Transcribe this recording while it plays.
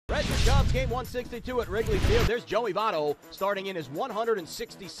Reds and Cubs, game 162 at Wrigley Field. There's Joey Votto starting in his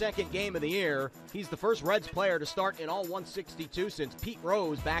 162nd game of the year. He's the first Reds player to start in all 162 since Pete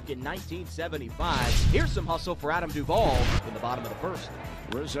Rose back in 1975. Here's some hustle for Adam Duvall in the bottom of the first.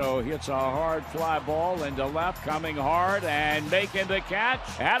 Rizzo hits a hard fly ball into left, coming hard and making the catch.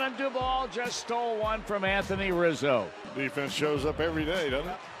 Adam Duvall just stole one from Anthony Rizzo. Defense shows up every day, doesn't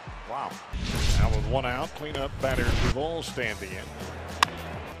it? Wow. Now with one out, cleanup batter Duvall standing in.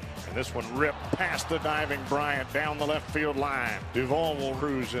 And this one ripped past the diving Bryant down the left field line. Duvall will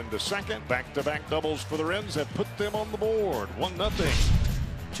cruise into second. Back-to-back doubles for the Reds have put them on the board. 1-0.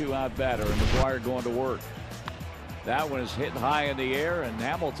 Two-out batter and McGuire going to work. That one is hit high in the air, and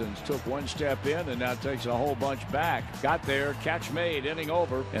Hamilton's took one step in and now takes a whole bunch back. Got there, catch made, inning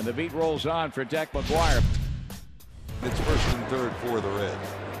over, and the beat rolls on for Deck McGuire. It's first and third for the Reds.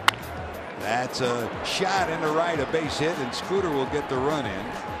 That's a shot into right, a base hit, and Scooter will get the run in,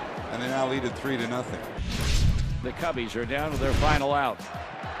 and they now lead it 3-0. The Cubbies are down to their final out.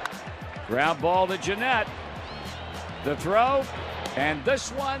 Ground ball to Jeanette. The throw. And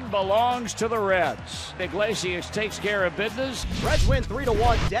this one belongs to the Reds. Iglesias takes care of business. Reds win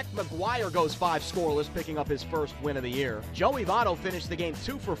 3-1. Deck McGuire goes 5 scoreless, picking up his first win of the year. Joey Votto finished the game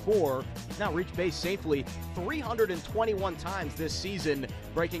 2 for 4. He's now reached base safely 321 times this season,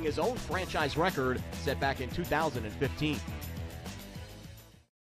 breaking his own franchise record set back in 2015.